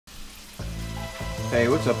Hey,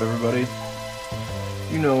 what's up everybody?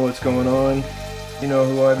 You know what's going on. You know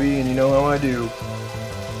who I be and you know how I do.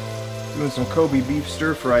 Doing some Kobe beef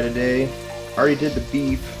stir fry today. Already did the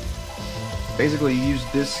beef. Basically used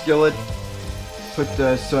this skillet. Put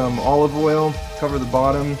some olive oil, cover the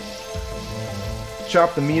bottom.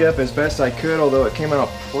 Chopped the meat up as best I could, although it came out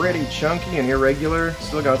pretty chunky and irregular.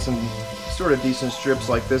 Still got some sort of decent strips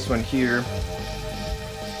like this one here.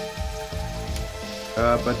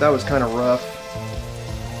 But that was kind of rough.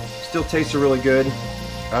 Still tasted really good.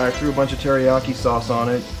 I threw a bunch of teriyaki sauce on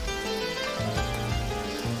it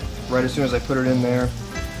right as soon as I put it in there.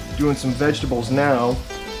 Doing some vegetables now.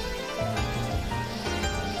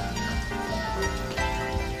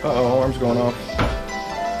 Uh-oh, alarm's going off.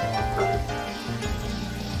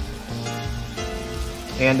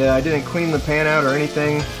 And I didn't clean the pan out or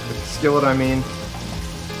anything. With the skillet, I mean.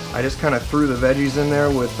 I just kind of threw the veggies in there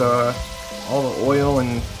with all the oil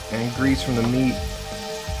and grease from the meat.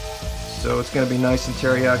 So it's going to be nice and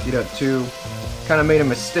teriyaki up too. Kind of made a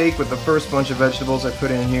mistake with the first bunch of vegetables I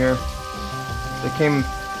put in here. They came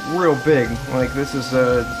real big. Like this is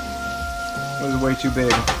was way too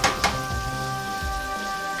big.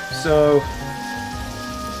 So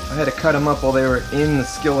I had to cut them up while they were in the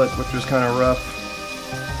skillet, which was kind of rough.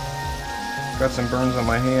 Got some burns on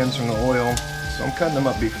my hands from the oil, so I'm cutting them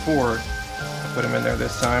up before I put them in there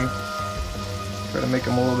this time. Try to make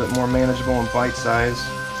them a little bit more manageable and bite-sized.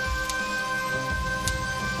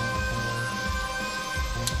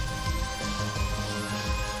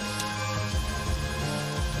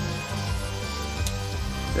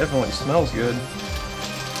 Definitely smells good. I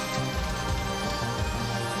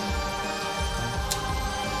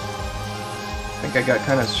think I got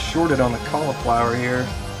kind of shorted on the cauliflower here.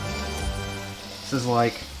 This is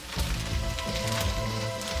like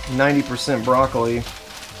 90% broccoli.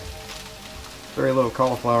 Very little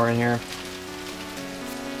cauliflower in here.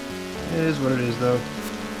 It is what it is though.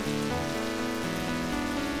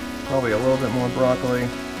 Probably a little bit more broccoli.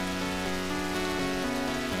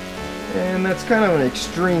 And that's kind of an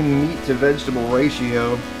extreme meat to vegetable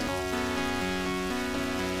ratio.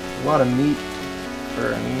 A lot of meat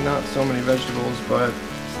for not so many vegetables, but I was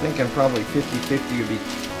thinking probably 50-50 would be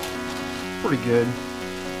pretty good.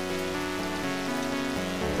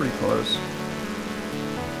 Pretty close.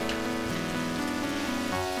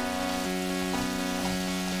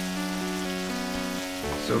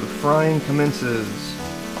 So the frying commences.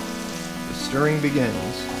 The stirring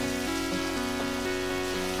begins.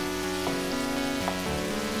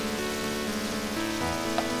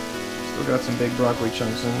 Still got some big broccoli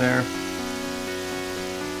chunks in there.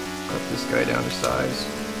 Cut this guy down to size.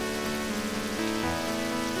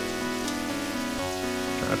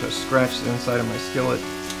 Try to scratch the inside of my skillet.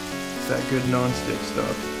 It's that good non-stick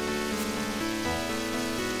stuff.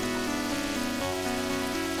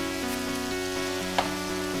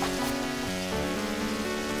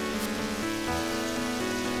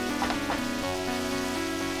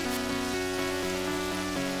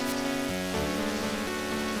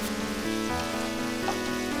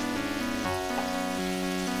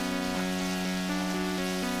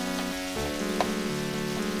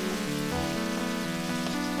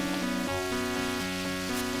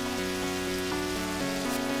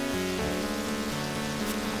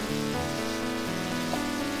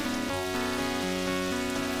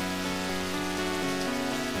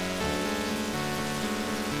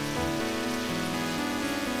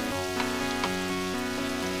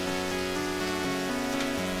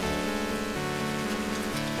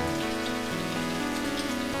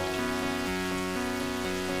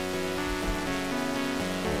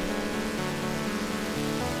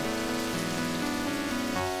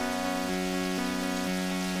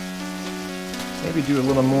 Maybe do a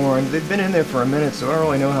little more. And they've been in there for a minute, so I don't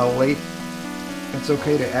really know how late it's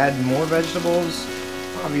okay to add more vegetables.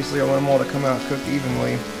 Obviously, I want them all to come out cooked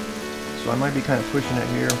evenly, so I might be kind of pushing it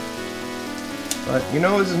here. But you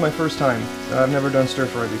know, this is my first time. I've never done stir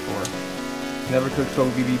fry before. Never cooked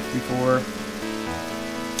Kobe beef before.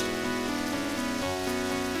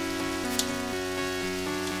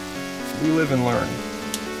 We live and learn.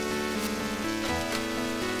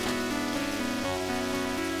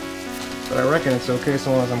 But I reckon it's okay so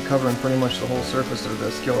long as I'm covering pretty much the whole surface of the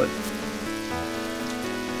skillet.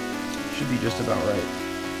 Should be just about right.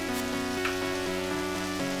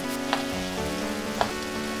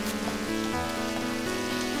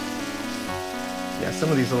 Yeah, some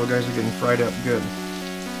of these little guys are getting fried up good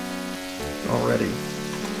already.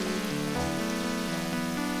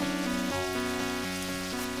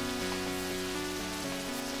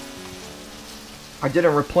 I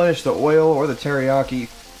didn't replenish the oil or the teriyaki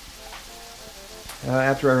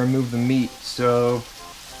after I removed the meat, so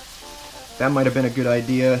that might have been a good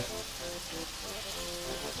idea.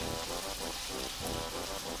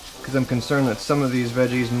 Because I'm concerned that some of these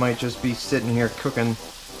veggies might just be sitting here cooking,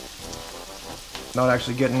 not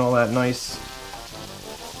actually getting all that nice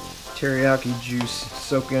teriyaki juice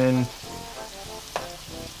soaking in.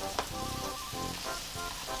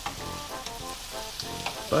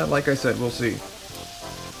 But like I said, we'll see.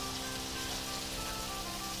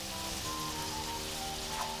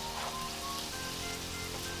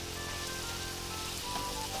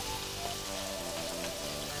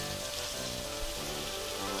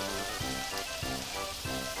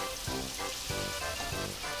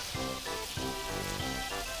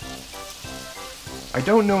 I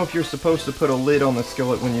don't know if you're supposed to put a lid on the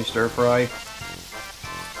skillet when you stir fry,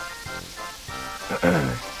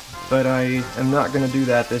 but I am not going to do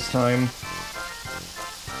that this time,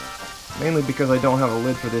 mainly because I don't have a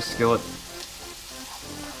lid for this skillet.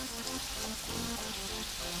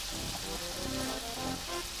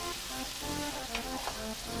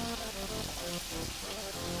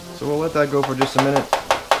 So we'll let that go for just a minute,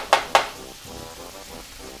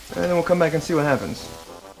 and then we'll come back and see what happens.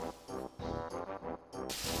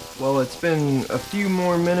 Well, it's been a few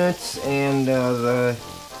more minutes, and the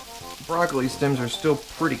broccoli stems are still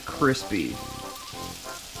pretty crispy.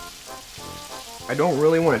 I don't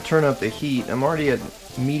really want to turn up the heat. I'm already at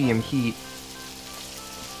medium heat,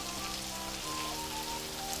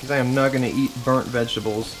 because I am not going to eat burnt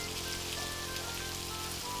vegetables.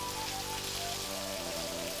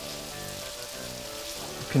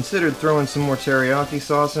 Considered throwing some more teriyaki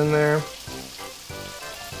sauce in there.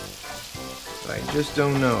 I just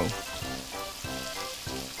don't know.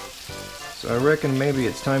 So I reckon maybe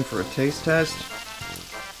it's time for a taste test.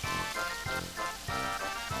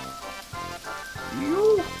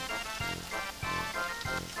 Ew.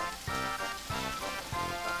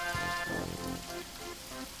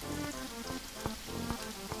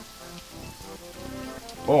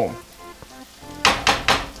 Oh.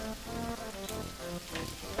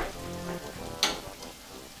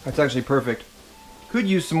 That's actually perfect. Could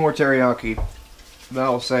use some more teriyaki, that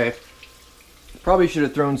I'll say. Probably should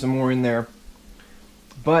have thrown some more in there.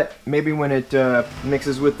 But maybe when it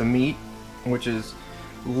mixes with the meat, which is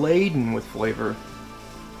laden with flavor,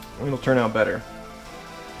 it'll turn out better.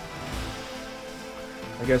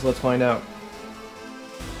 I guess let's find out.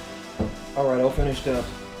 Alright, all finished up.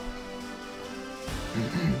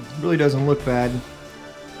 Really doesn't look bad.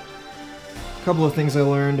 A couple of things I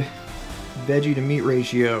learned. Veggie to meat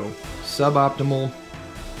ratio, suboptimal.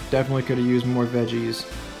 Definitely could have used more veggies.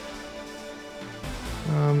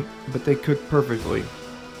 But they cooked perfectly.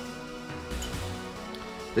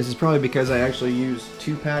 This is probably because I actually used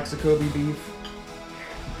 2 packs of Kobe beef,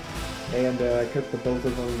 and I cooked the both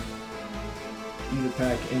of them, either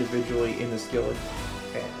pack individually in the skillet,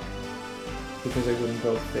 because they wouldn't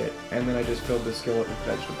both fit. And then I just filled the skillet with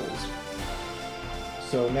vegetables.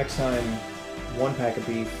 So next time, 1 pack of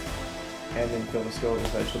beef, and then fill the skillet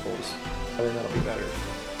with vegetables. I think that'll be better.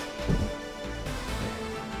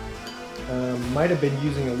 Might have been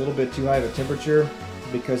using a little bit too high of a temperature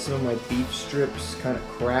because some of my beef strips kind of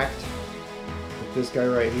cracked. Like this guy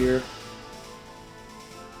right here.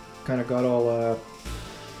 Kind of got all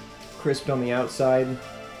crisped on the outside.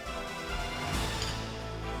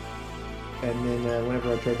 And then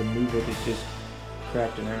whenever I tried to move it, it just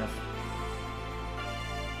cracked in half.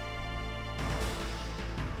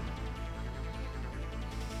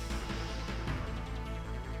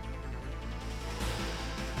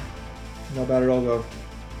 Not bad at all, though.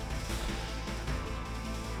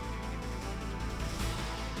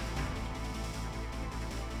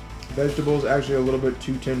 Vegetables actually a little bit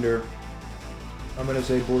too tender. I'm gonna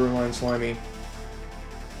say borderline slimy.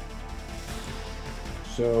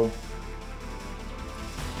 So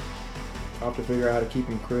I'll have to figure out how to keep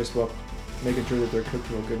them crisp while making sure that they're cooked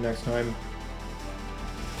real good next time.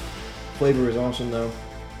 Flavor is awesome, though.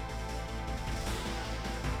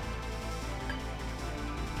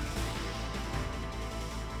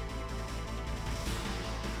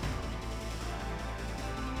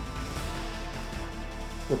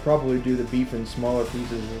 We'll probably do the beef in smaller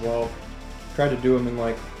pieces as well. Try to do them in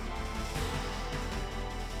like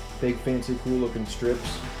big, fancy, cool looking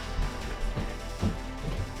strips.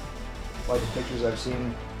 Like the pictures I've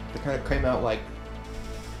seen, they kind of came out like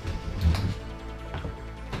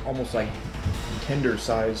almost like tender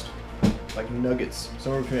sized, like nuggets.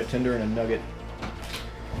 Somewhere between a tender and a nugget.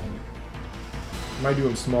 Might do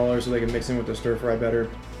them smaller so they can mix in with the stir fry better.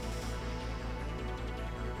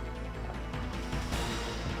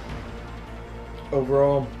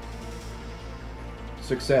 Overall,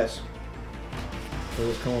 success. for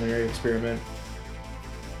this culinary experiment.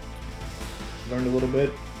 Learned a little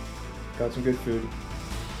bit, got some good food.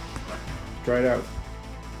 Try it out.